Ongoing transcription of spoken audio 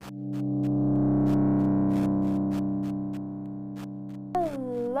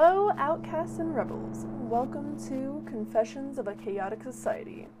outcasts and rebels. Welcome to Confessions of a Chaotic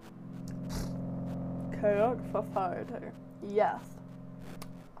Society. Chaotic Society. Yes.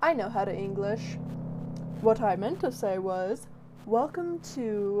 I know how to English. What I meant to say was, welcome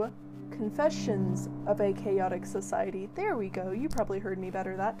to Confessions of a Chaotic Society. There we go. You probably heard me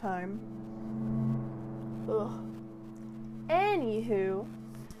better that time. Ugh. Anywho,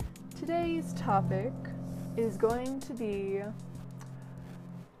 today's topic is going to be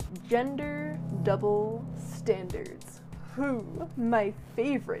gender double standards. My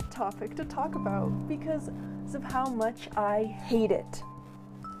favorite topic to talk about because of how much I hate it.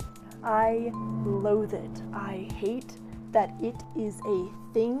 I loathe it. I hate that it is a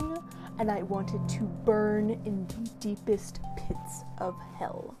thing and I want it to burn in the deepest pits of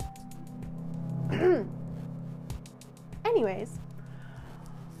hell. Anyways,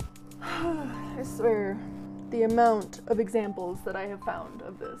 I swear the amount of examples that I have found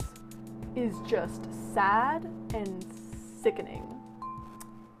of this is just sad and sickening.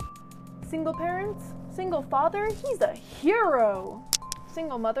 Single parents, single father, he's a hero.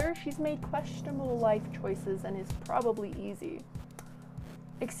 Single mother, she's made questionable life choices and is probably easy.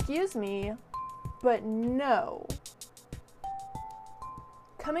 Excuse me, but no.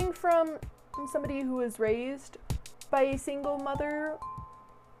 Coming from somebody who was raised by a single mother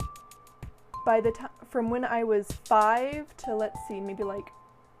by the time from when I was 5 to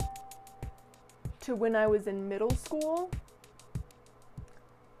to when I was in middle school.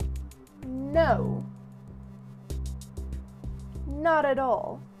 No. Not at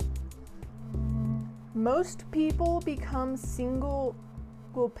all. Most people become single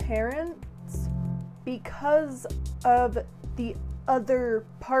parents because of the other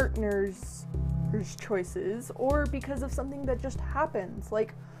partner's choices or because of something that just happens.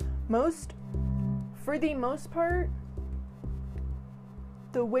 For the most part,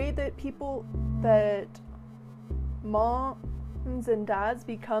 the way that moms and dads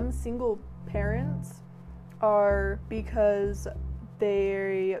become single parents are because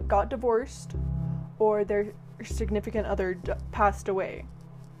they got divorced or their significant other passed away,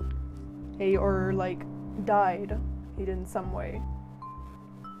 or died in some way.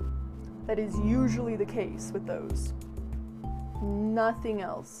 That is usually the case with those. Nothing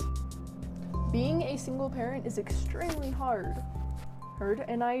else. Being a single parent is extremely hard,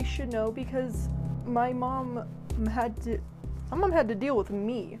 and I should know because my mom had to deal with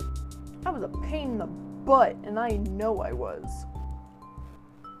me. I was a pain in the butt, and I know I was.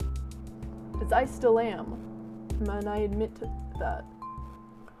 Because I still am, and I admit to that.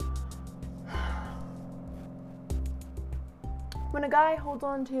 When a guy holds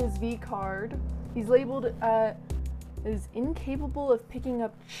on to his V card, he's labeled as incapable of picking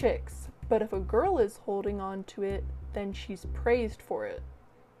up chicks, but if a girl is holding on to it, then she's praised for it.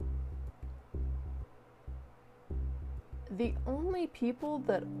 The only people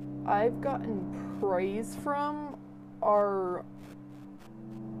that I've gotten praise from are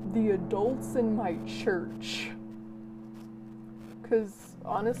the adults in my church. Because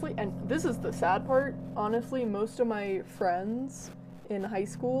honestly, and this is the sad part, honestly, most of my friends in high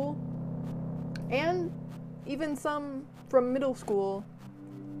school, and even some from middle school,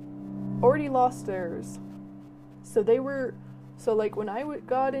 already lost theirs. So when I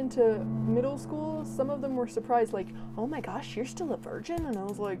got into middle school, some of them were surprised, oh my gosh, you're still a virgin? And I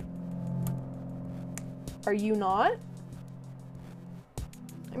was like, are you not?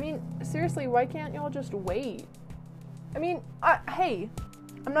 I mean, seriously, why can't y'all just wait? I mean, hey,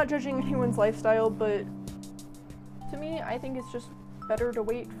 I'm not judging anyone's lifestyle, but to me, I think it's just better to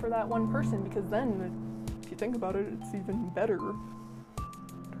wait for that one person, because then, if you think about it, it's even better.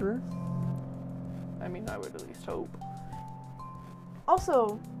 I mean, I would at least hope.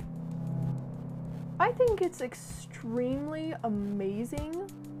 Also, I think it's extremely amazing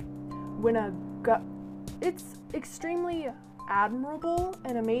when it's extremely admirable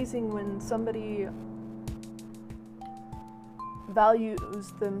and amazing when somebody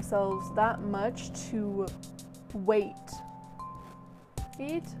values themselves that much to wait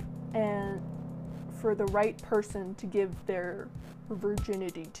and for the right person to give their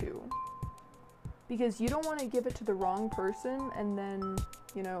virginity to. Because you don't want to give it to the wrong person and then,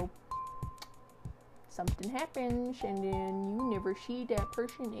 something happens and then you never see that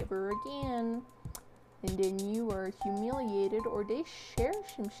person ever again. And then you are humiliated, or they share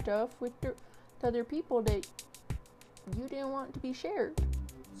some stuff with other people that you didn't want to be shared.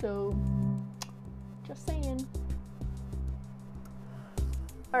 So, just saying.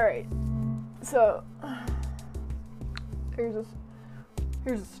 Alright, so here's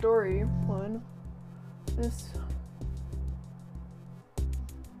a story one.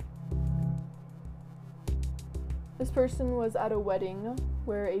 This person was at a wedding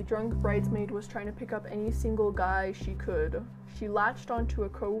where a drunk bridesmaid was trying to pick up any single guy she could. She latched onto a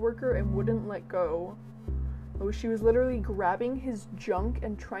coworker and wouldn't let go. Oh, she was literally grabbing his junk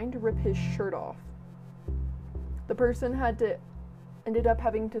and trying to rip his shirt off. The person ended up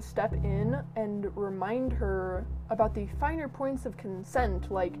having to step in and remind her about the finer points of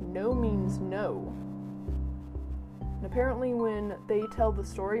consent, like no means no. And apparently when they tell the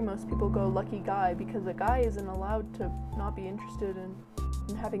story, most people go lucky guy, because a guy isn't allowed to not be interested in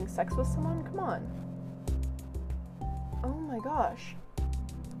having sex with someone. Come on. Oh my gosh.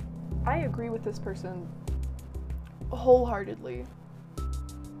 I agree with this person wholeheartedly.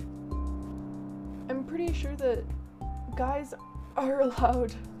 I'm pretty sure that guys are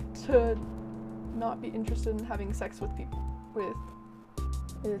allowed to not be interested in having sex with people,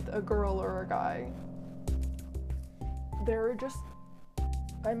 with a girl or a guy. There are just,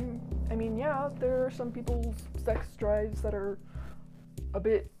 there are some people's sex drives that are a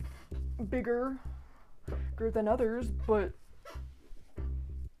bit bigger than others,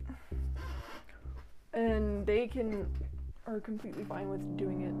 and they are completely fine with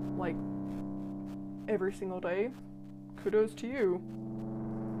doing it, like, every single day. Kudos to you.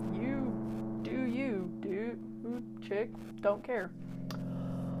 You do you, dude, chick, don't care.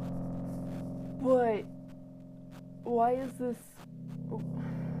 But why is this?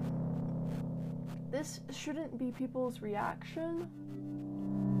 This shouldn't be people's reaction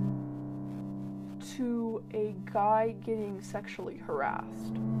to a guy getting sexually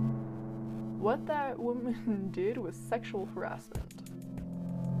harassed. What that woman did was sexual harassment,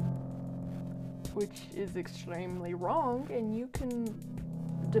 which is extremely wrong, and you can,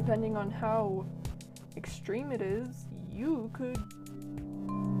 depending on how extreme it is, you could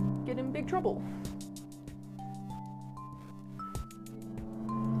get in big trouble.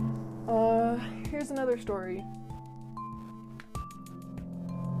 Here's another story.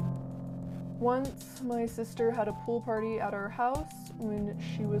 Once my sister had a pool party at our house when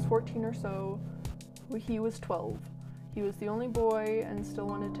she was 14 or so. He was 12. He was the only boy and still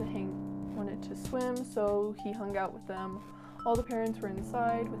wanted to swim, so he hung out with them. All the parents were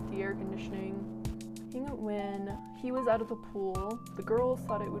inside with the air conditioning. When he was out of the pool, the girls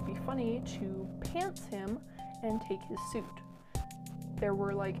thought it would be funny to pants him and take his suit. There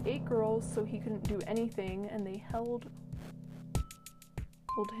were like 8 girls, so he couldn't do anything, and they held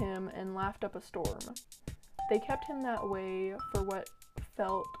him and laughed up a storm. They kept him that way for what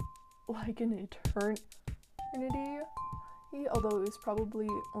felt like an eternity, although it was probably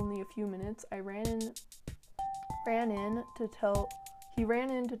only a few minutes. He ran in to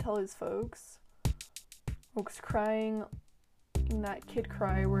tell his folks crying in that kid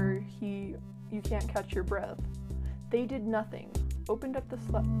cry where you can't catch your breath. They did nothing, opened up the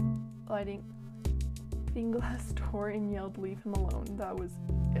sliding glass door and yelled, "Leave him alone." That was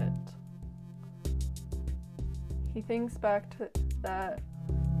it. He thinks back to that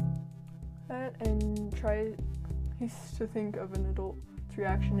and tries to think of an adult's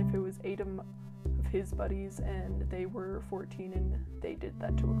reaction if it was 8 of his buddies and they were 14 and they did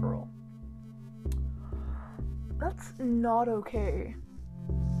that to a girl. That's not okay.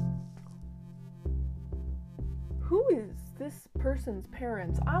 Who is this person's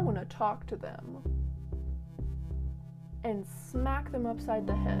parents? I want to talk to them and smack them upside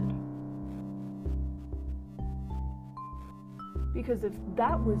the head. Because if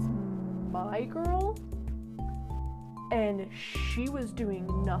that was my girl and she was doing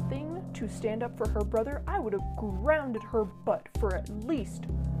nothing to stand up for her brother, I would have grounded her butt for at least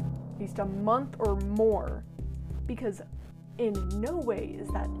a month or more. Because in no way is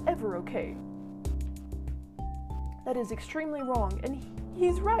that ever okay. That is extremely wrong, and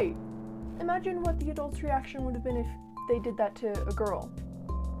he's right. Imagine what the adult's reaction would have been if they did that to a girl.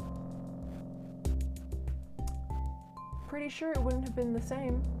 Pretty sure it wouldn't have been the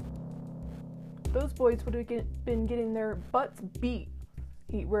same. Those boys would have been getting their butts beat,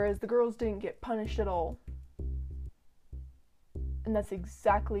 whereas the girls didn't get punished at all. And that's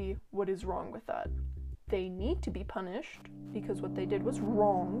exactly what is wrong with that. They need to be punished because what they did was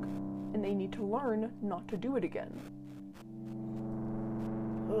wrong, and they need to learn not to do it again.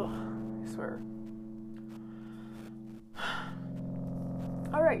 Ugh, I swear.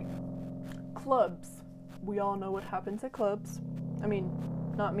 Alright, clubs. We all know what happens at clubs. I mean,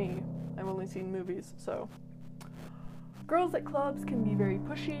 not me. I've only seen movies, so. Girls at clubs can be very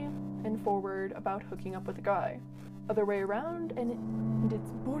pushy and forward about hooking up with a guy. Other way around, and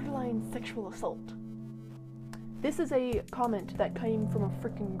it's borderline sexual assault. This is a comment that came from a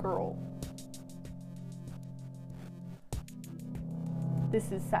freaking girl.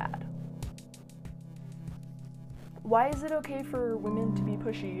 This is sad. Why is it okay for women to be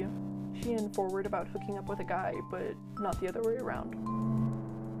pushy and forward about hooking up with a guy, but not the other way around?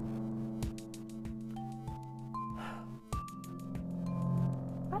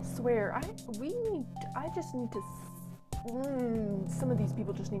 I swear, I just need to, some of these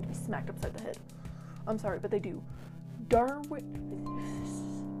people just need to be smacked upside the head. I'm sorry, but they do.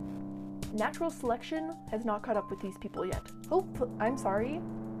 Natural selection has not caught up with these people yet. I'm sorry,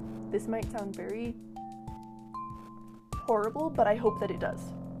 this might sound very horrible, but I hope that it does.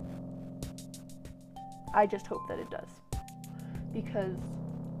 I just hope that it does. Because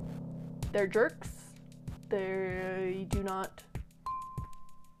they're jerks. They do not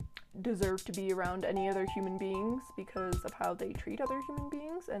deserve to be around any other human beings because of how they treat other human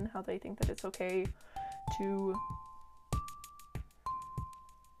beings and how they think that it's okay to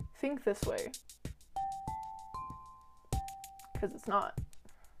think this way. Because it's not.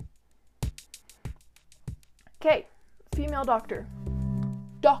 Okay, female doctor.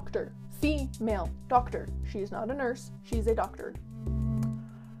 Doctor. Female doctor. She is not a nurse, she's a doctor.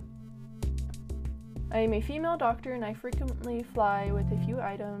 I am a female doctor and I frequently fly with a few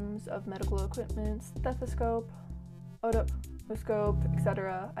items of medical equipment, stethoscope, otoscope,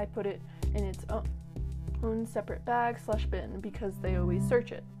 etc. I put it in its own separate bag / bin because they always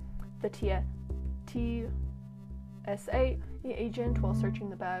search it. The TSA agent, while searching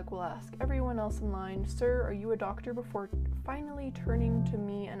the bag, will ask everyone else in line, "Sir, are you a doctor?" before finally turning to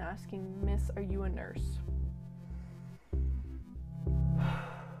me and asking, "Miss, are you a nurse?"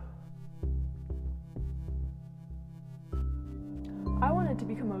 I wanted to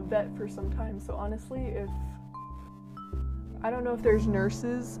become a vet for some time, so honestly, I don't know if there's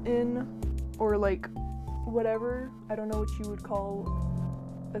nurses in, or like, whatever, I don't know what you would call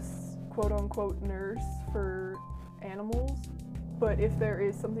a quote-unquote nurse for animals, but if there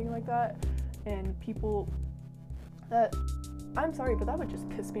is something like that, and people that, I'm sorry, but that would just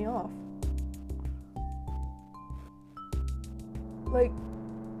piss me off. Like,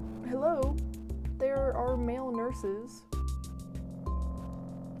 hello, there are male nurses,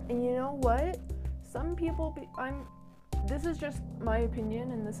 and you know what? Some people, this is just my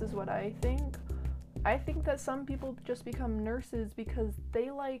opinion, and this is what I think. I think that some people just become nurses because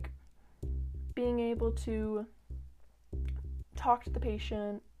they like being able to talk to the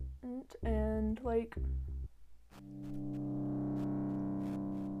patient and like,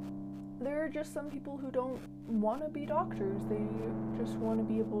 there are just some people who don't want to be doctors. They just want to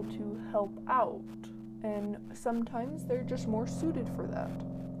be able to help out, and sometimes they're just more suited for that.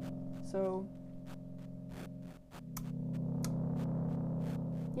 So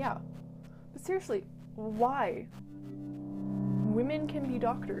yeah, but seriously, why? Women can be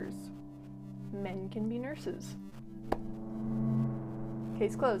doctors, men can be nurses.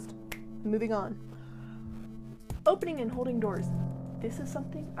 Case closed. Moving on. Opening and holding doors. This is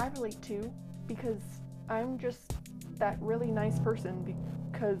something I relate to because I'm just that really nice person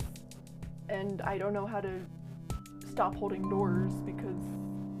and I don't know how to stop holding doors because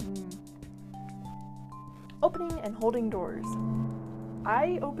opening and holding doors.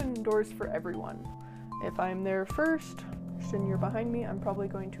 I open doors for everyone. If I'm there first and you're behind me, I'm probably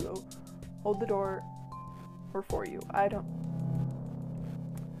going to hold the door for you. I don't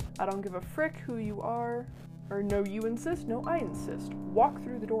give a frick who you are, or no, you insist, no, I insist. Walk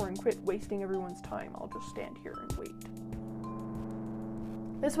through the door and quit wasting everyone's time. I'll just stand here and wait.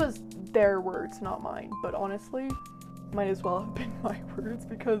 This was their words, not mine, but honestly, might as well have been my words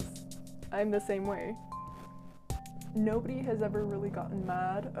because I'm the same way. Nobody has ever really gotten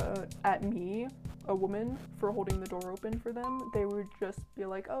mad at me, a woman, for holding the door open for them. They would just be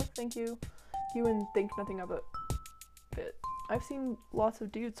like, "Oh, thank you," and think nothing of it. I've seen lots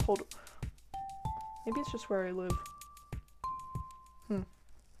of dudes hold. Maybe it's just where I live.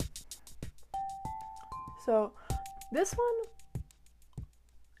 So, this one,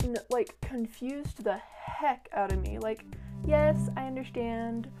 like, confused the heck out of me. Like, yes, I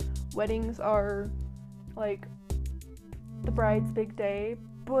understand weddings are, like, the bride's big day,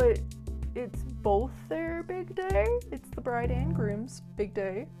 but it's both their big day. It's the bride and groom's big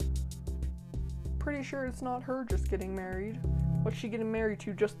day. Pretty sure it's not her just getting married. What's she getting married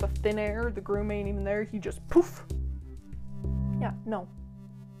to? Just the thin air? The groom ain't even there. He just poof. Yeah, no.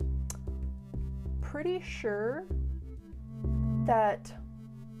 Pretty sure that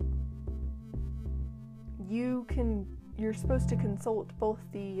you're supposed to consult both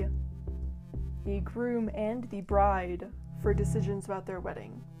the groom and the bride for decisions about their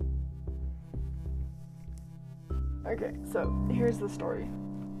wedding. Okay, so here's the story.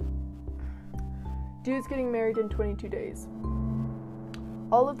 Dude's getting married in 22 days.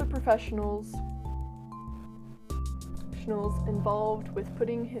 All of the professionals professionals involved with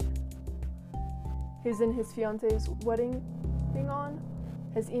putting his and his fiance's wedding thing on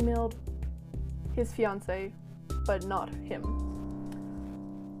has emailed his fiance, but not him.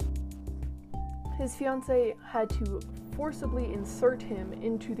 His fiance had to forcibly insert him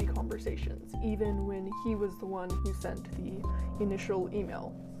into the conversations, even when he was the one who sent the initial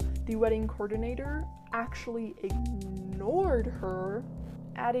email. The wedding coordinator actually ignored her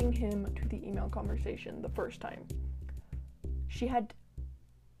adding him to the email conversation the first time. She had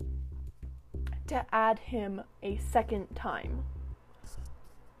to add him a second time.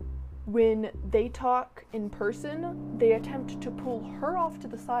 When they talk in person, they attempt to pull her off to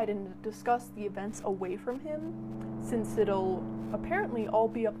the side and discuss the events away from him, since it'll apparently all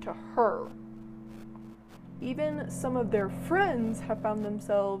be up to her. Even some of their friends have found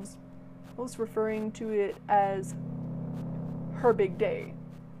themselves most referring to it as her big day,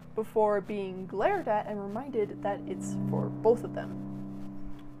 before being glared at and reminded that it's for both of them.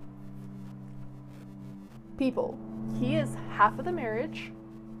 People, he is half of the marriage.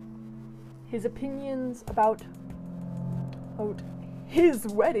 His opinions about his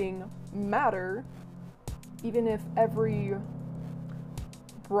wedding matter, even if every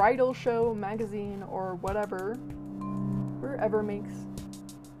bridal show, magazine, or whatever makes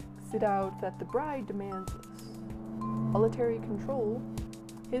it out that the bride demands solitary control.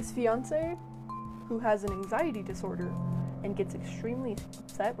 His fiancé, who has an anxiety disorder and gets extremely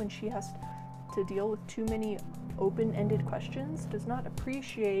upset when she has to deal with too many open-ended questions, does not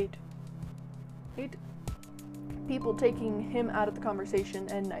appreciate people taking him out of the conversation,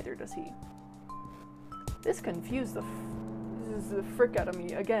 and neither does he. This confused the frick out of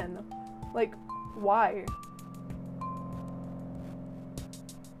me again. Like, why?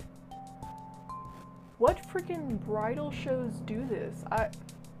 What freaking bridal shows do this?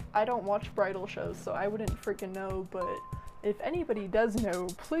 I don't watch bridal shows, so I wouldn't freaking know, but if anybody does know,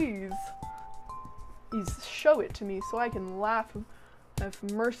 please show it to me so I can laugh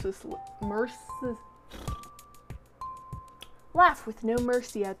with no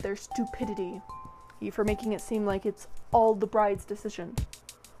mercy at their stupidity for making it seem like it's all the bride's decision.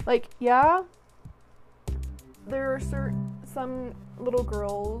 Like, yeah, there are some little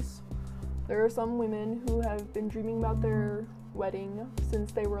girls, there are some women who have been dreaming about their wedding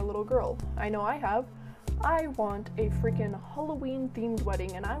since they were a little girl. I know I have. I want a freaking Halloween themed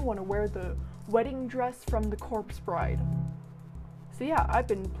wedding, and I want to wear the wedding dress from The Corpse Bride. So yeah, I've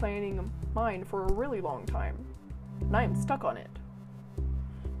been planning mine for a really long time, and I am stuck on it.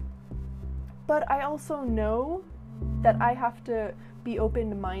 But I also know that I have to be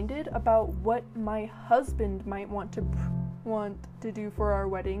open-minded about what my husband might want to do for our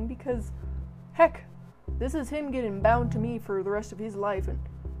wedding, because heck, this is him getting bound to me for the rest of his life, and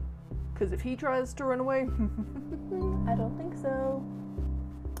because if he tries to run away, I don't think so.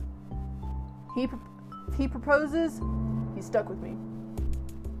 If he proposes, he's stuck with me.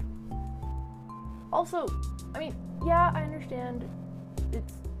 Also, I mean, yeah, I understand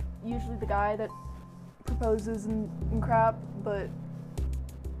it's usually the guy that proposes and crap, but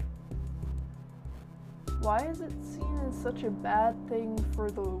why is it seen as such a bad thing for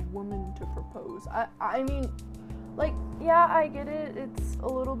the woman to propose? I mean, like, yeah, I get it. It's a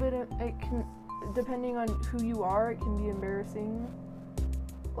little bit, it can, depending on who you are, it can be embarrassing,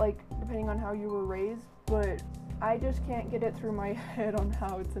 like, depending on how you were raised, but I just can't get it through my head on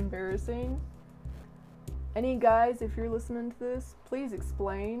how it's embarrassing. Any guys, if you're listening to this, please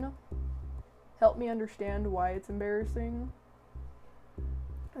explain. Help me understand why it's embarrassing,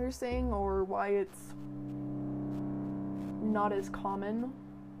 or why it's not as common.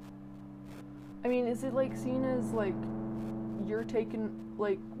 I mean, is it like seen as like you're taking,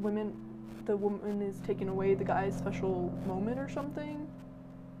 like, the woman is taking away the guy's special moment or something?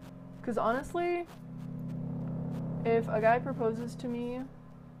 Because honestly, if a guy proposes to me,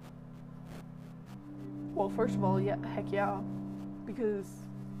 well, first of all, yeah, heck yeah, because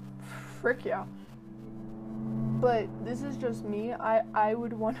frick yeah. But this is just me. I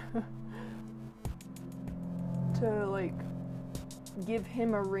would want to like give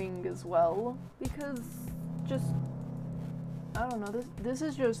him a ring as well, because just, I don't know, this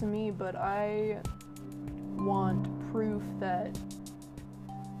is just me, but I want proof that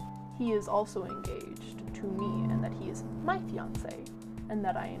he is also engaged to me, and that he is my fiance, and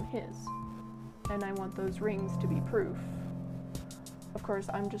that I am his. And I want those rings to be proof. Of course,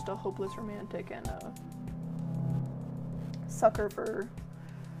 I'm just a hopeless romantic and a sucker for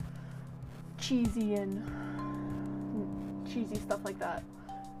cheesy stuff like that.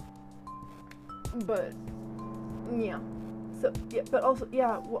 But yeah, So, yeah, but also,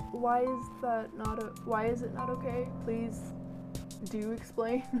 yeah, why is it not okay? Please do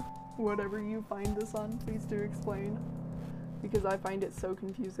explain. Whatever you find this on, please do explain. Because I find it so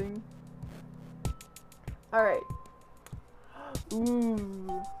confusing. Alright.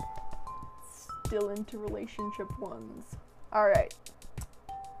 Ooh. Still into relationship ones. Alright.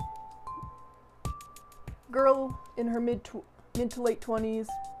 Girl in her mid to late 20s.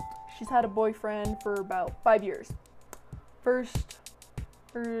 She's had a boyfriend for about 5 years. First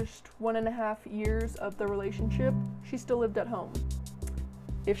 1.5 years of the relationship, she still lived at home.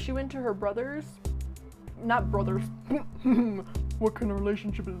 If she went to her brothers, not brothers, what kind of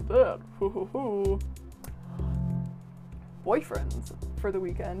relationship is that? Boyfriends for the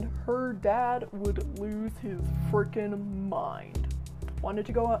weekend, her dad would lose his freaking mind. Wanted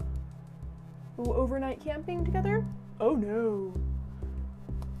to go overnight camping together? Oh no.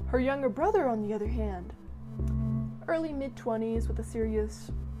 Her younger brother, on the other hand, early mid-20s with a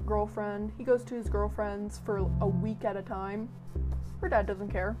serious girlfriend. He goes to his girlfriend's for a week at a time. Her dad doesn't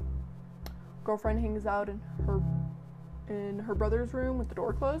care. Girlfriend hangs out in her brother's room with the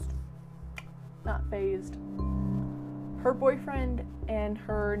door closed. Not fazed. Her boyfriend and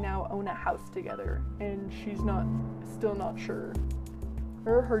her now own a house together, and she's still not sure.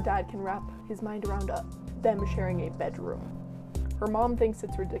 Or her dad can wrap his mind around them sharing a bedroom. Her mom thinks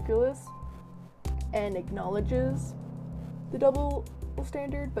it's ridiculous and acknowledges the double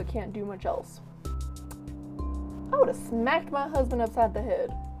standard, but can't do much else. I would have smacked my husband upside the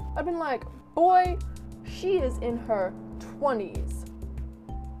head. I've been like, boy, she is in her 20s.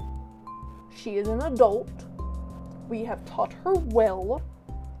 She is an adult. We have taught her well.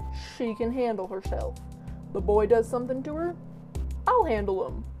 She can handle herself. The boy does something to her, I'll handle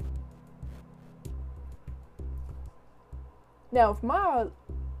him. Now, if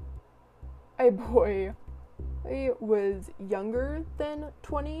a boy was younger than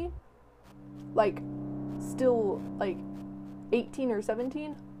 20, like, still, like, 18 or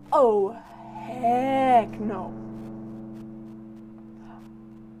 17, oh, heck no.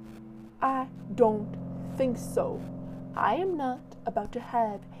 I don't think so. I am not about to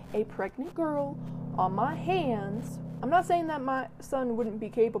have a pregnant girl on my hands. I'm not saying that my son wouldn't be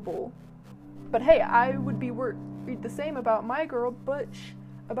capable, but hey, I would be worried the same about my girl, but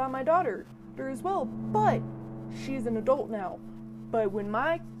about my daughter as well. But she's an adult now. But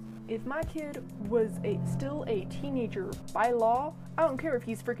if my kid was still a teenager by law, I don't care if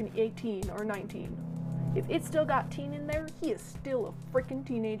he's freaking 18 or 19. If it's still got teen in there, he is still a freaking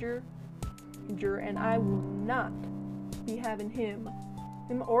teenager, and I will not be having him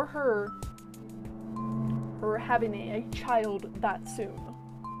or her having a child that soon.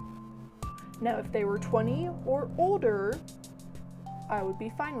 Now, if they were 20 or older, I would be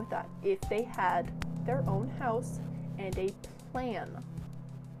fine with that. If they had their own house and a plan,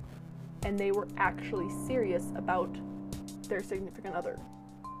 and they were actually serious about their significant other.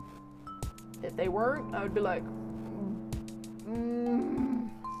 If they weren't, I would be like,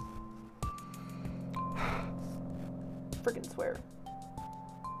 freaking swear.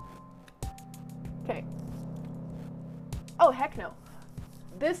 Okay. Oh, heck no.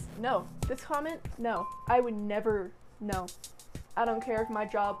 This comment, no. I would never, no. I don't care if my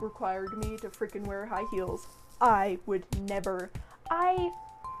job required me to freaking wear high heels. I would never. I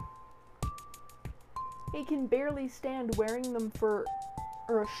can barely stand wearing them for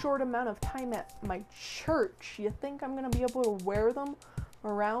a short amount of time at my church. You think I'm gonna be able to wear them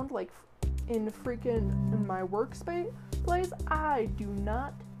around like in my workspace place? I do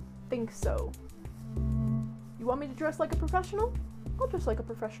not think so. You want me to dress like a professional? I'll dress like a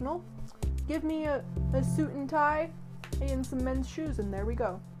professional. Give me a suit and tie and some men's shoes, and there we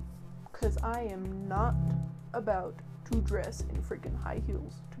go. Because I am not about to dress in freaking high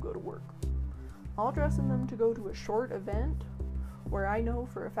heels to go to work. I'll dress in them to go to a short event where I know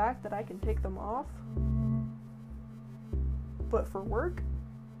for a fact that I can take them off. But for work,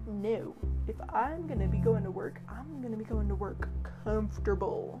 no. If I'm gonna be going to work, I'm gonna be going to work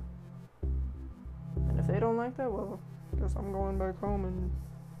comfortable. And if they don't like that, well, I guess I'm going back home and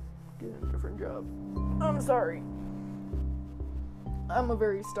getting a different job. I'm sorry. I'm a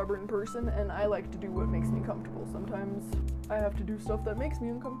very stubborn person, and I like to do what makes me comfortable. Sometimes I have to do stuff that makes me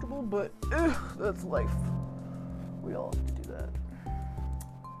uncomfortable, but that's life. We all have to do that.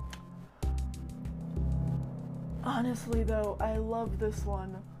 Honestly, though, I love this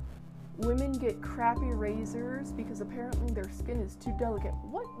one. Women get crappy razors because apparently their skin is too delicate.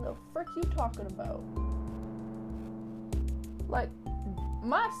 What the frick you talking about? Like,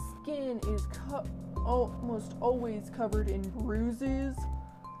 my skin is almost always covered in bruises,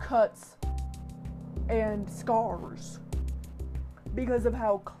 cuts, and scars. because of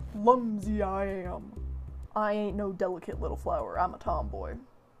how clumsy I am. I ain't no delicate little flower. I'm a tomboy.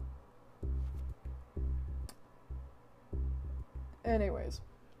 Anyways,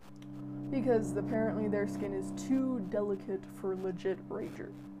 because apparently their skin is too delicate for legit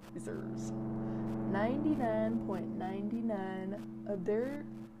razors. 99.99% of their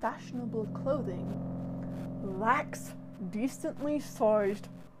fashionable clothing lacks decently sized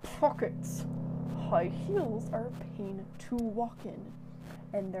pockets. High heels are a pain to walk in,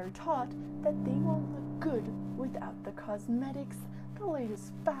 and they're taught that they won't look good without the cosmetics, the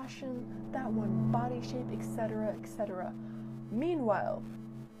latest fashion, that one body shape, etc., etc. Meanwhile,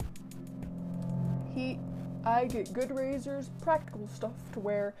 I get good razors, practical stuff to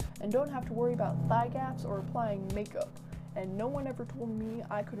wear, and don't have to worry about thigh gaps or applying makeup. And no one ever told me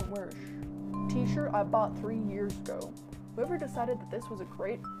I couldn't wear a t-shirt I bought 3 years ago. Whoever decided that this was a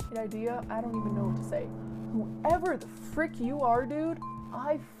great idea, I don't even know what to say. Whoever the frick you are, dude,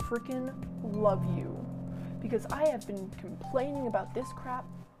 I frickin' love you. Because I have been complaining about this crap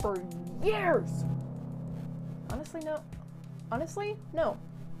for years. Honestly, no.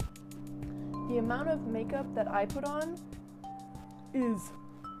 The amount of makeup that I put on is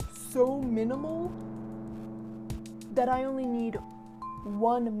so minimal that I only need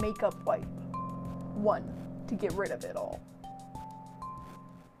one makeup wipe. One, to get rid of it all.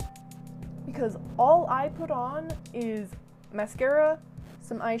 Because all I put on is mascara,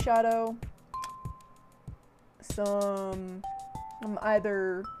 some eyeshadow,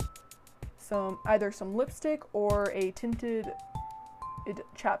 either some lipstick or a tinted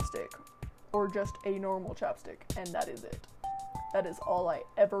chapstick, or just a normal chapstick, and that is it. That is all I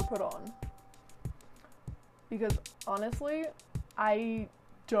ever put on. Because honestly, I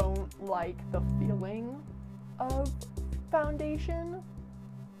don't like the feeling of foundation,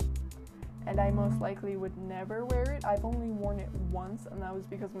 and I most likely would never wear it. I've only worn it once, and that was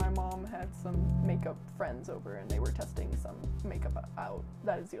because my mom had some makeup friends over and they were testing some makeup out.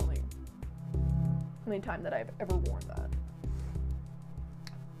 That is the only time that I've ever worn that.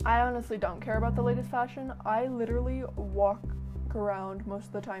 I honestly don't care about the latest fashion. I literally walk around most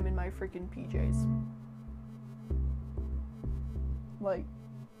of the time in my freaking PJs. Like,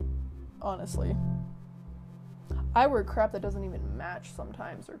 honestly. I wear crap that doesn't even match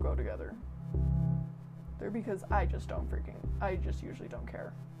sometimes or go together. They're because I just usually don't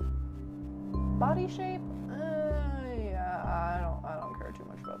care. Body shape? Yeah, I don't care too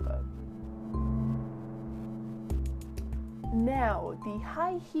much about that. Now, the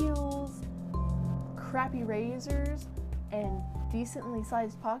high heels, crappy razors, and decently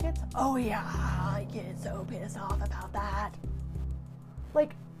sized pockets? Oh yeah, I get so pissed off about that.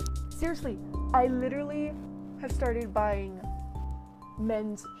 Like, seriously, I literally have started buying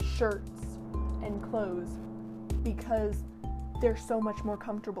men's shirts and clothes because they're so much more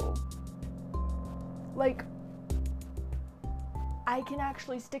comfortable. Like, I can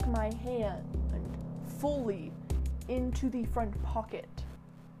actually stick my hand fully into the front pocket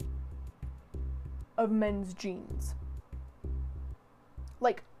of men's jeans.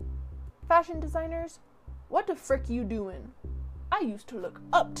 Like, fashion designers, what the frick you doing? I used to look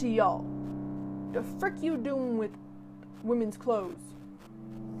up to y'all. The frick you doing with women's clothes?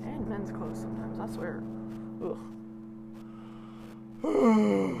 And men's clothes sometimes, I swear. Ugh.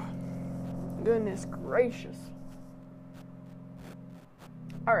 Goodness gracious.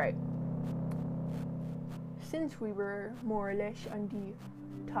 Alright. Since we were more or less on the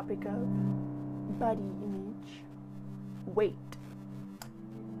topic of body image, weight.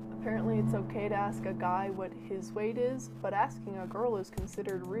 Apparently it's okay to ask a guy what his weight is, but asking a girl is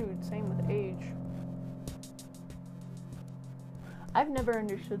considered rude, same with age. I've never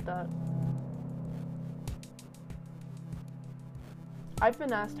understood that. I've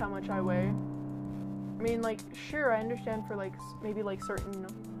been asked how much I weigh. I mean, like, sure, I understand for, like, maybe, like, certain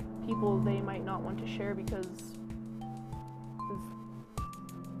people they might not want to share because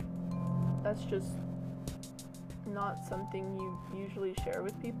that's just not something you usually share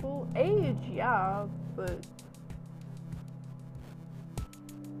with people. Age, yeah, but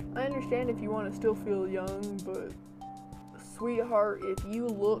I understand if you want to still feel young, but sweetheart, if you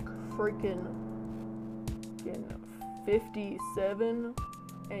look freaking 57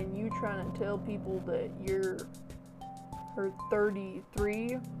 and you trying to tell people that you're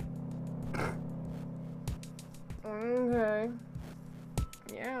 33, okay,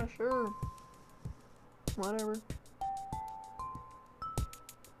 yeah, sure, whatever.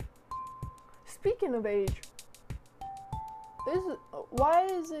 Speaking of age, why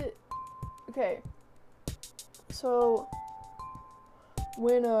is it, okay, so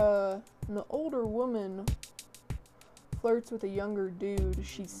when an older woman flirts with a younger dude,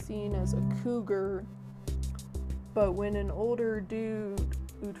 she's seen as a cougar. But when an older dude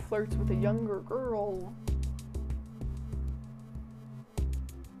flirts with a younger girl,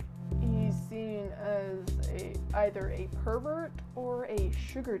 he's seen as either a pervert or a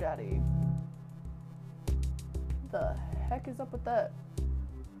sugar daddy. The heck is up with that?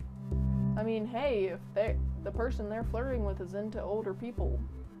 I mean, hey, if the person they're flirting with is into older people,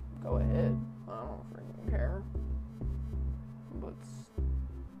 go ahead. I don't freaking care. But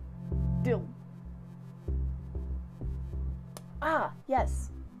still. Ah,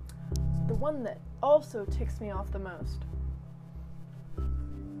 yes. The one that also ticks me off the most.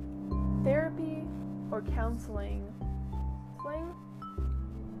 Therapy or counseling.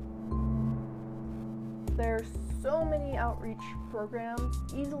 There are so many outreach programs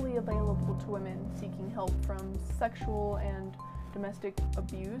easily available to women seeking help from sexual and domestic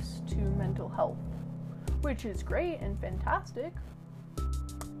abuse to mental health, which is great and fantastic.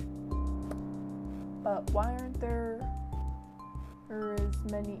 But why aren't there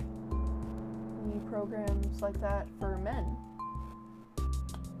as many programs like that for men?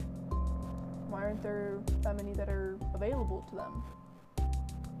 Why aren't there that many that are available to them?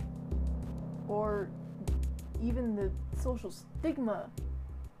 Or even the social stigma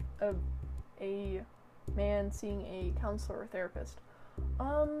of a man seeing a counselor or therapist.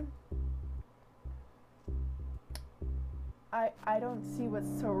 I don't see what's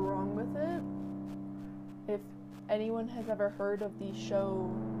so wrong with it. If anyone has ever heard of the show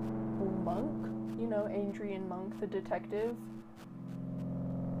Monk, you know, Adrian Monk, the detective,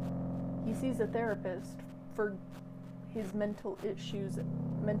 he sees a therapist for his mental issues,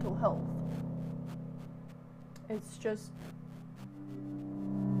 mental health. It's just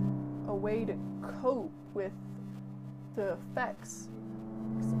a way to cope with the effects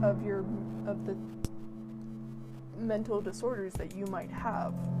of the mental disorders that you might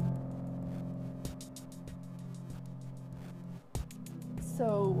have.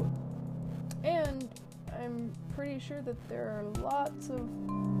 So, and I'm pretty sure that there are lots of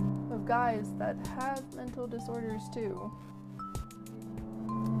guys that have mental disorders too.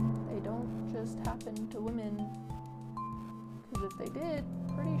 They don't just happen to women, because if they did,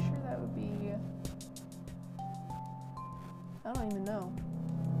 pretty sure that would be, I don't even know.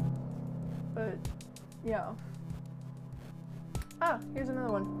 But yeah. Ah, here's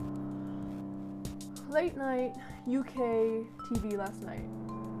another one. Late night UK TV last night.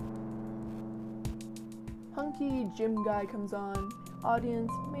 Hunky gym guy comes on.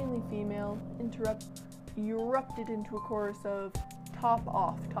 Audience, mainly female, erupted into a chorus of top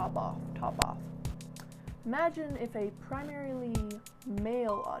off, top off, top off. Imagine if a primarily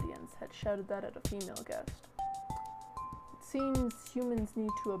male audience had shouted that at a female guest. It seems humans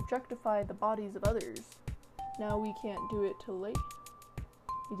need to objectify the bodies of others. Now we can't do it to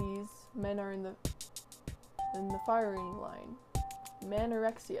ladies. Men are in the firing line.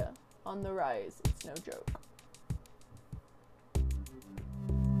 Manorexia on the rise. It's no joke.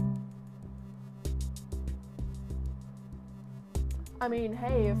 I mean,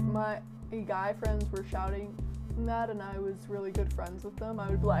 hey, if my guy friends were shouting that and I was really good friends with them, I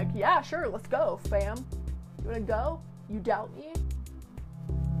would be like, yeah, sure, let's go, fam. You wanna go? You doubt me?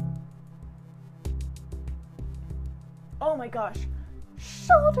 Oh my gosh.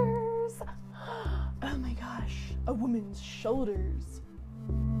 Shoulders! Oh my gosh. A woman's shoulders.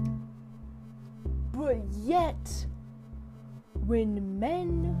 But yet, when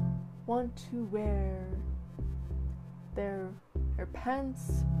men want to wear their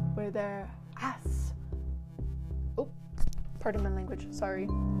pants, wear their ass. Oh, pardon my language, sorry.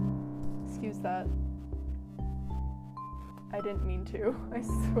 Excuse that. I didn't mean to, I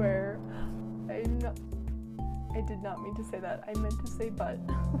swear. I did not mean to say that. I meant to say butt.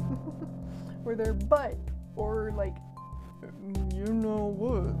 Where their butt, or like, you know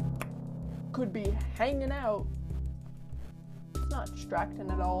what, could be hanging out. It's not distracting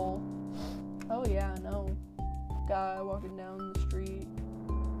at all. Oh yeah, no. Guy walking down the street,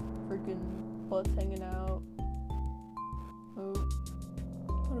 freaking butts hanging out. Oh,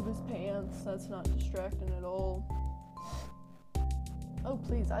 one of his pants. That's not distracting at all. Oh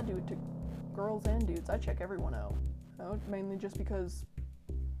please, I do it to girls and dudes. I check everyone out. Mainly just because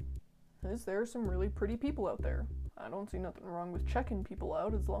there are some really pretty people out there. I don't see nothing wrong with checking people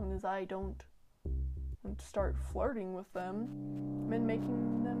out as long as I don't start flirting with them and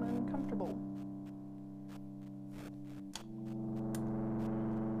making them uncomfortable.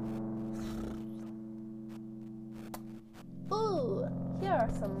 Ooh, here are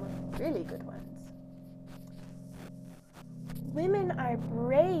some really good ones. Women are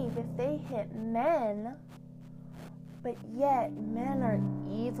brave if they hit men. But yet, men are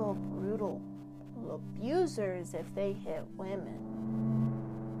evil, brutal abusers if they hit women.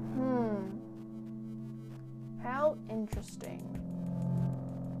 How interesting.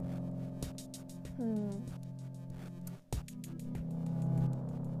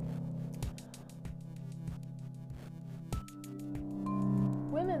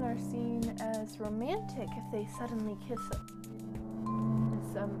 Women are seen as romantic if they suddenly kiss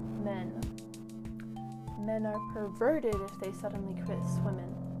some men. Men are perverted if they suddenly kiss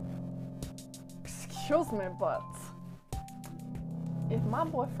women. Excuse me, but if my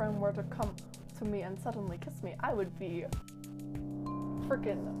boyfriend were to come to me and suddenly kiss me, I would be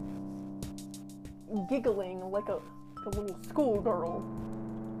freaking giggling like a little schoolgirl.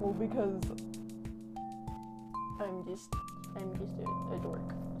 Well, because I'm just a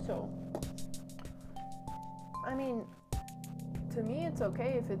dork. So, I mean, to me it's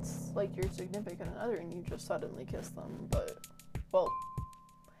okay if it's like your significant other and you just suddenly kiss them, but, well,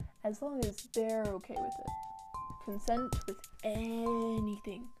 as long as they're okay with it. Consent with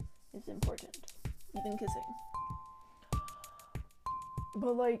anything is important, even kissing.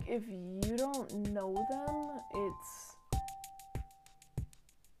 But like, if you don't know them,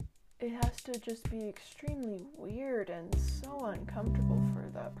 it has to just be extremely weird and so uncomfortable for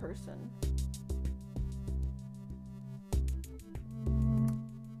that person.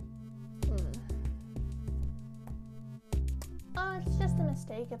 It's just a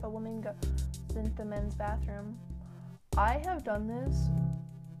mistake if a woman goes into the men's bathroom. I have done this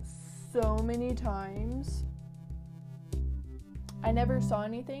so many times. I never saw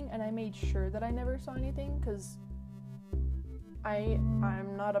anything, and I made sure that I never saw anything, because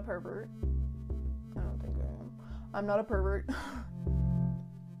I'm not a pervert. I don't think I am. I'm not a pervert.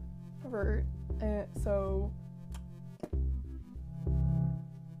 So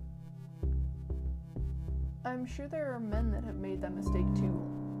I'm sure there are men that have made that mistake too,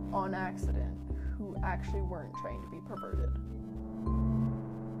 on accident, who actually weren't trying to be perverted.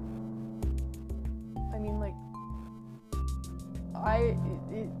 I mean, like,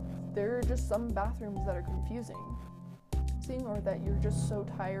 there are just some bathrooms that are confusing, or that you're just so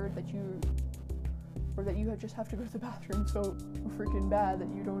tired that you just have to go to the bathroom so freaking bad that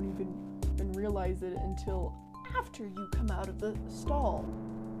you don't even realize it until after you come out of the stall.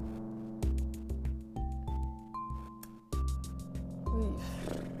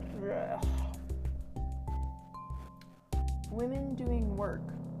 Women doing work,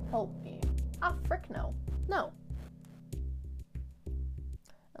 help me. Frick no. No.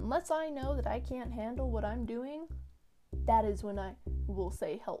 Unless I know that I can't handle what I'm doing, that is when I will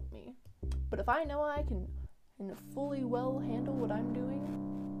say help me. But if I know I can fully well handle what I'm doing,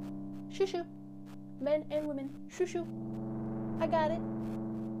 shoo-shoo. Men and women, shoo-shoo. I got it.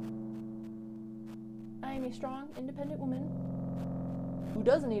 I am a strong, independent woman who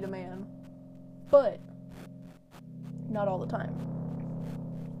does need a man, but not all the time.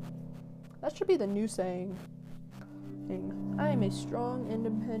 That should be the new saying. I am a strong,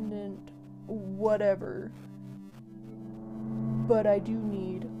 independent, whatever, but I do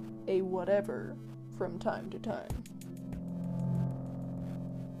need a whatever from time to time.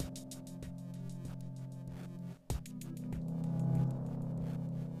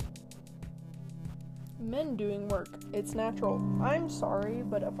 Men doing work, it's natural. I'm sorry,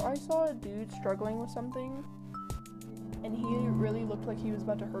 but if I saw a dude struggling with something and he really looked like he was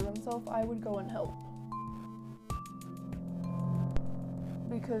about to hurt himself, I would go and help.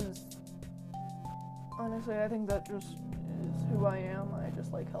 Because honestly, I think that just is who I am. I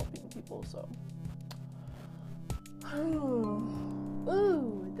just like helping people, so.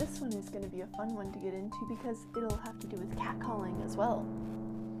 Ooh, this one is going to be a fun one to get into because it'll have to do with catcalling as well.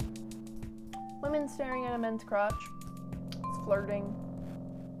 Women staring at a men's crotch. It's flirting.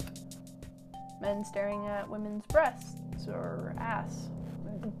 Men staring at women's breasts or ass.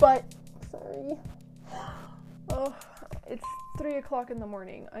 But, sorry. Oh, it's 3 o'clock in the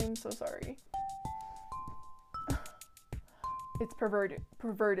morning. I'm so sorry. It's perverted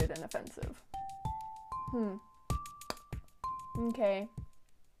and offensive. Okay.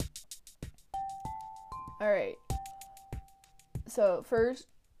 Alright. So, first,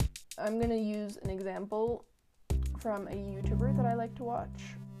 I'm gonna use an example from a YouTuber that I like to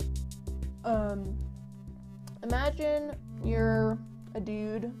watch. Imagine you're a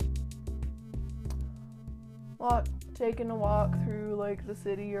dude taking a walk through like the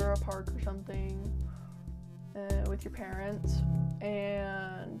city or a park or something with your parents,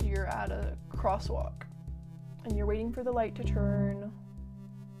 and you're at a crosswalk and you're waiting for the light to turn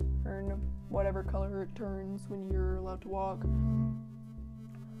whatever color it turns when you're allowed to walk,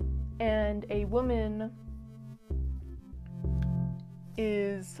 and a woman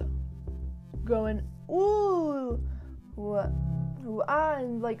is going, ooh, ooh, ah,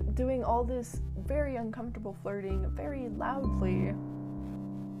 and like doing all this very uncomfortable flirting very loudly.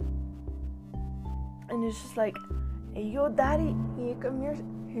 And it's just like, hey, yo, daddy, here, come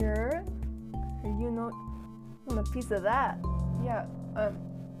here, you know, I want a piece of that. Yeah,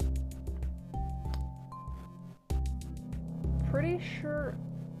 pretty sure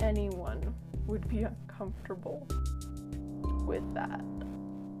anyone would be uncomfortable with that.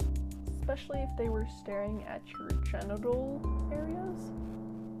 Especially if they were staring at your genital areas.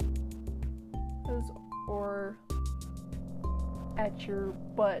 Or at your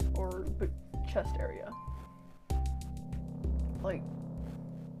butt or chest area. Like,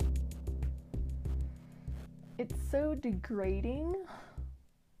 it's so degrading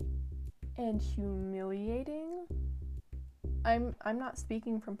and humiliating. I'm not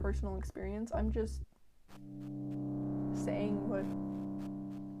speaking from personal experience. I'm just saying what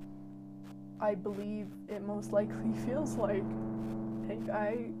I believe it most likely feels like. And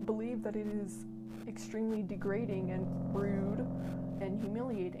I believe that it is extremely degrading and rude and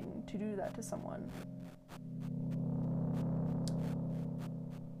humiliating to do that to someone.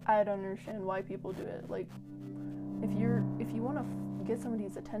 I don't understand why people do it. Like, if you want to get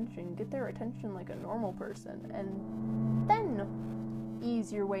somebody's attention, get their attention like a normal person, and then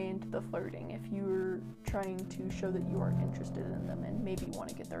ease your way into the flirting if you're trying to show that you are interested in them and maybe want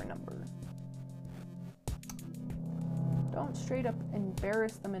to get their number. Don't straight up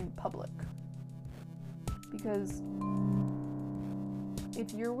embarrass them in public. Because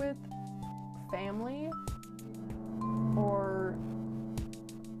if you're with family or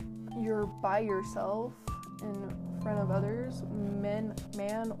you're by yourself in front of others,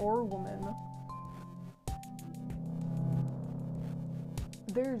 man or woman,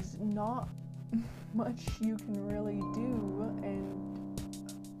 there's not much you can really do, and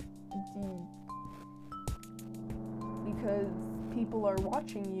because people are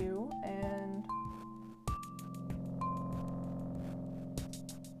watching you, and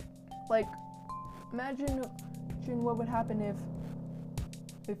like, imagine what would happen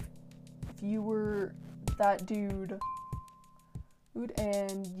if you were that dude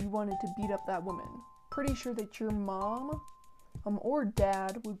and you wanted to beat up that woman. Pretty sure that your mom or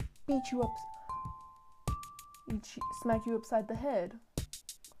dad would beat you up, smack you upside the head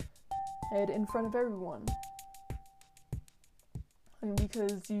in front of everyone. And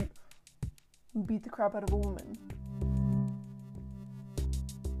because you beat the crap out of a woman.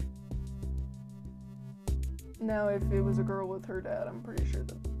 Now, if it was a girl with her dad, I'm pretty sure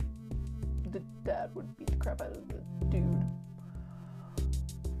that the dad would beat the crap out of the dude.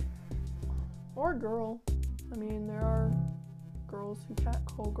 Or girl. I mean, there are girls who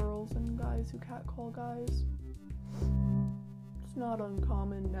catcall girls and guys who catcall guys. It's not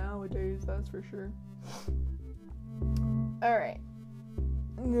uncommon nowadays, that's for sure. Alright.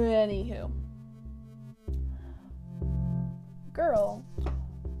 Anywho. Girl,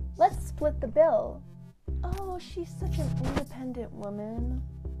 let's split the bill. Oh, she's such an independent woman.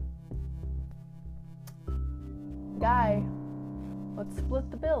 Guy, let's split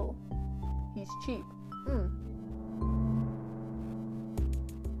the bill. He's cheap.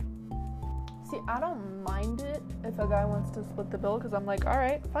 See, I don't mind it if a guy wants to split the bill, because I'm like,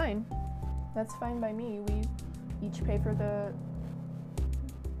 alright, fine. That's fine by me. We each pay for the...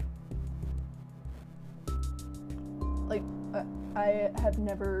 Like, I have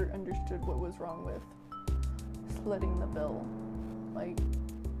never understood what was wrong with splitting the bill. Like,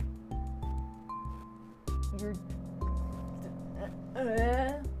 you're...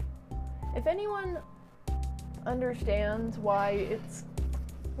 If anyone understands why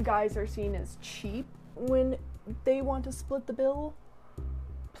guys are seen as cheap when they want to split the bill,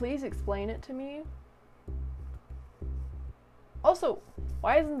 please explain it to me. Also,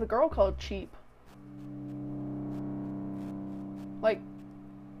 why isn't the girl called cheap? Like,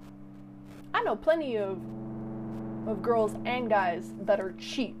 I know plenty of girls and guys that are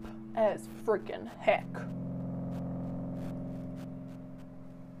cheap as freaking heck.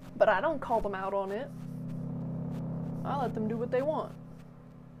 But I don't call them out on it. I let them do what they want.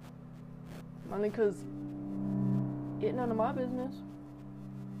 Only because it's none of my business.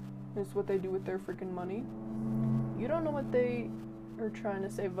 It's what they do with their freaking money. You don't know what they are trying to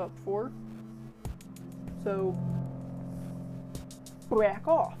save up for. So, back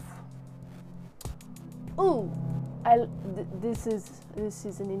off. Ooh, this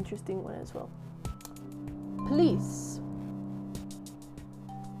is an interesting one as well. Police.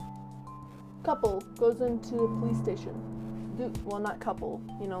 Couple goes into a police station. Well, not couple,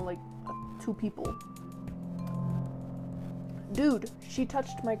 like two people. Dude, she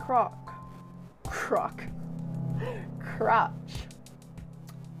touched my crotch.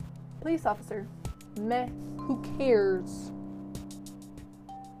 Police officer. Meh, who cares?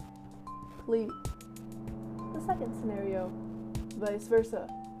 Police. The second scenario. Vice versa.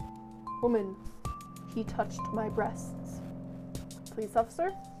 Woman, he touched my breasts. Police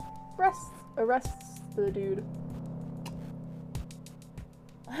officer. Arrests the dude.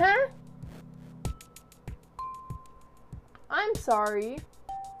 Huh? I'm sorry,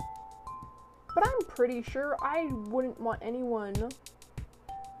 but I'm pretty sure I wouldn't want anyone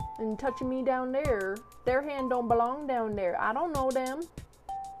touching me down there. Their hand don't belong down there. I don't know them.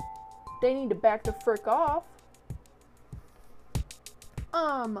 They need to back the frick off.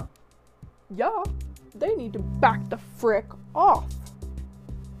 Yeah, they need to back the frick off.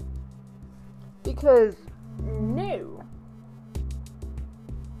 Because, no.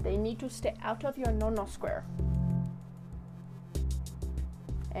 They need to stay out of your no-no square.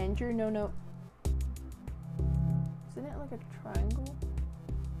 And your no-no. Isn't it like a triangle?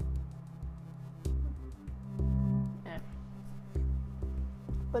 Eh.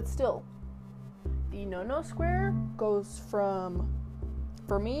 But still, the no-no square goes from,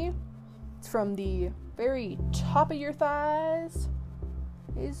 for me, it's from the very top of your thighs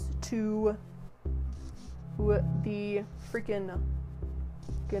is to the freaking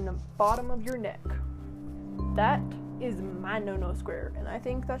bottom of your neck. That is my no-no square, and I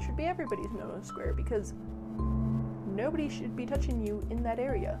think that should be everybody's no-no square because nobody should be touching you in that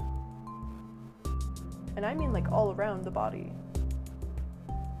area. And I mean like all around the body.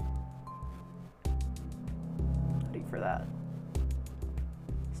 Ready for that.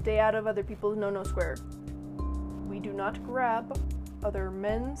 Stay out of other people's no-no square. We do not grab other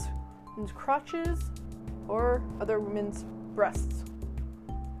men's crotches or other women's breasts.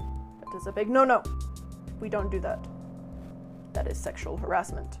 That is a big no-no. We don't do that. That is sexual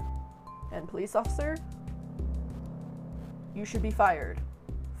harassment. And police officer, you should be fired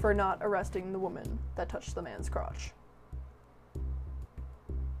for not arresting the woman that touched the man's crotch.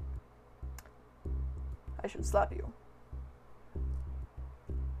 I should slap you.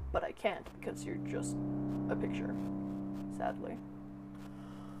 But I can't because you're just a picture, sadly.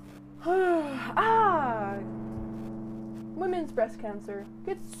 Women's breast cancer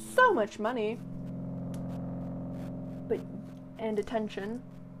gets so much money, and attention,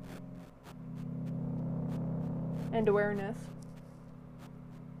 and awareness.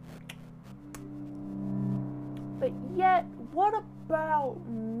 But yet, what about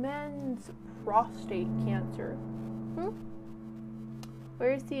men's prostate cancer?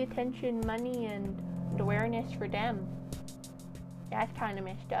 Where's the attention, money, and awareness for them? That's kind of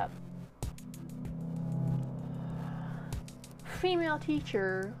messed up. Female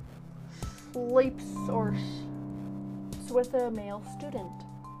teacher sleeps with a male student,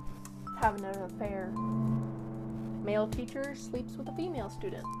 having an affair. Male teacher sleeps with a female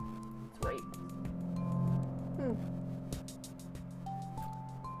student. It's rape.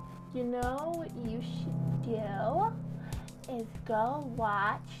 You know what you should do is go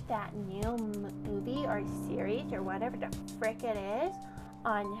watch that new movie or series or whatever the frick it is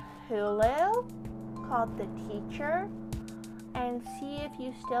on Hulu called The Teacher, and see if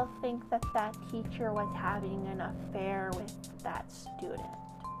you still think that that teacher was having an affair with that student.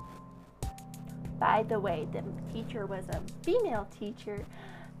 By the way, the teacher was a female teacher,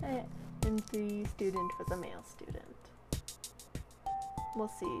 and the student was a male student. We'll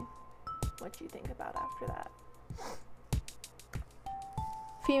see what you think about after that.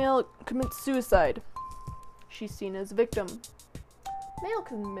 Female commits suicide. She's seen as a victim. Male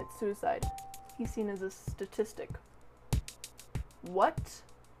commits suicide. He's seen as a statistic. What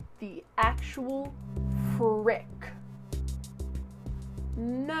the actual frick?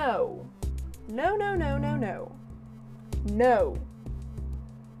 No. No, no, no, no, no. No.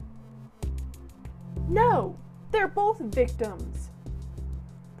 No! They're both victims.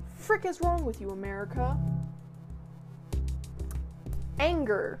 The frick is wrong with you, America?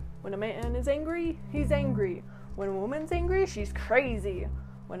 Anger. When a man is angry, he's angry. When a woman's angry, she's crazy.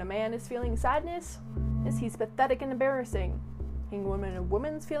 When a man is feeling sadness, he's pathetic and embarrassing. And when a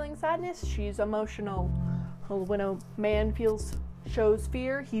woman's feeling sadness, she's emotional. When a man shows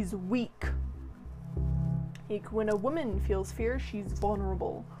fear, he's weak. When a woman feels fear, she's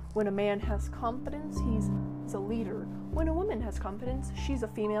vulnerable. When a man has confidence, he's a leader. When a woman has confidence, she's a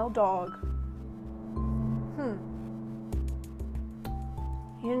female dog.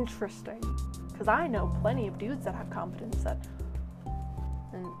 Interesting. Because I know plenty of dudes that have confidence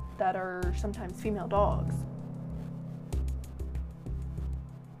that are sometimes female dogs.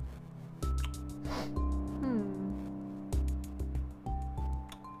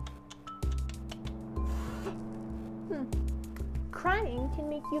 can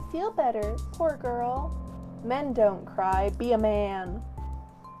make you feel better. Poor girl. Men don't cry. Be a man.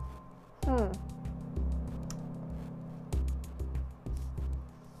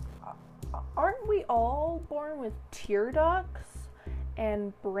 Aren't we all born with tear ducts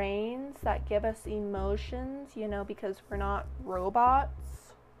and brains that give us emotions, because we're not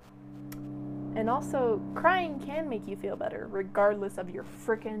robots? And also, crying can make you feel better, regardless of your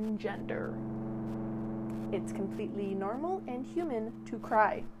frickin' gender. It's completely normal and human to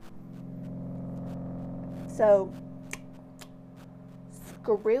cry. So,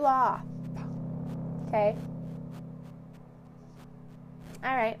 screw off. Okay.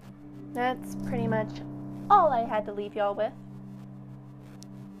 Alright. That's pretty much all I had to leave y'all with.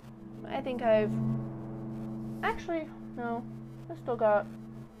 I think I've... Actually, no. I still got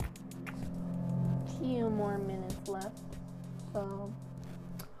a few more minutes left. So...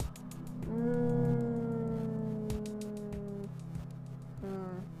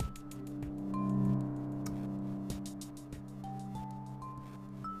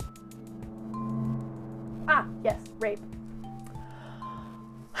 Ah, yes, rape.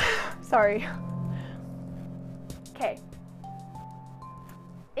 Sorry. Okay.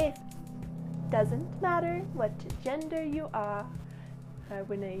 It doesn't matter what gender you are.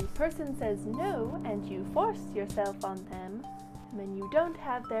 When a person says no and you force yourself on them, when you don't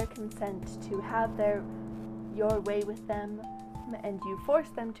have their consent to have your way with them, and you force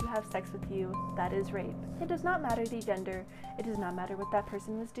them to have sex with you, that is rape. It does not matter the gender. It does not matter what that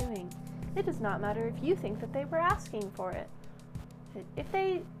person was doing. It does not matter if you think that they were asking for it. If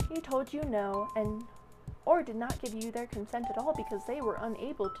they told you no or did not give you their consent at all because they were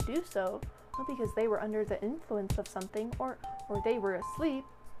unable to do so, or because they were under the influence of something, or they were asleep,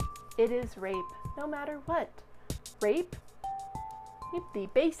 it is rape, no matter what. Rape, the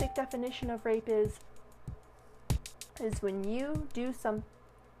basic definition of rape is when you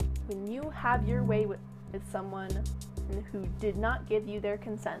when you have your way with someone who did not give you their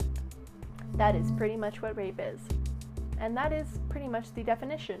consent. That is pretty much what rape is. And that is pretty much the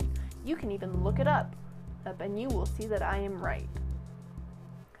definition. You can even look it up and you will see that I am right.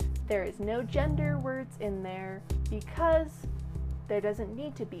 There is no gender words in there because there doesn't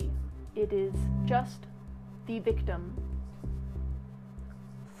need to be. It is just the victim.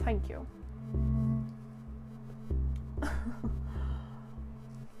 Thank you.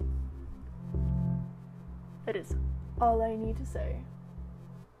 That is all I need to say.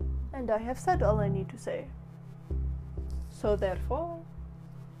 And I have said all I need to say. So therefore,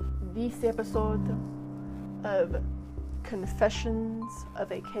 this episode of Confessions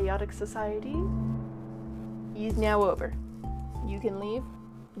of a Chaotic Society is now over. You can leave,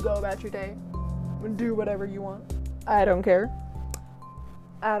 go about your day, do whatever you want. I don't care.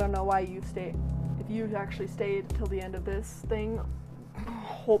 I don't know why you stayed. If you actually stayed till the end of this thing,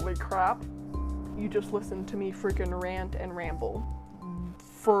 holy crap. You just listened to me freaking rant and ramble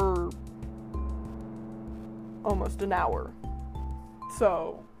for almost an hour.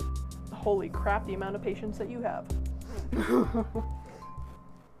 So, holy crap, the amount of patience that you have.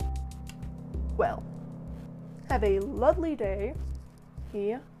 Well, have a lovely day,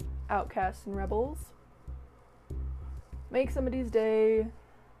 here, outcasts and rebels. Make somebody's day.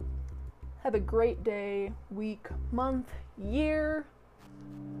 Have a great day, week, month, year.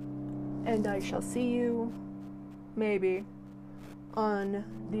 And I shall see you, maybe, on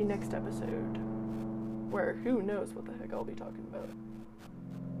the next episode, where who knows what the heck I'll be talking about.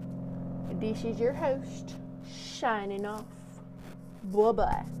 This is your host, signing off.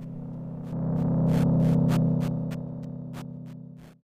 Bye-bye.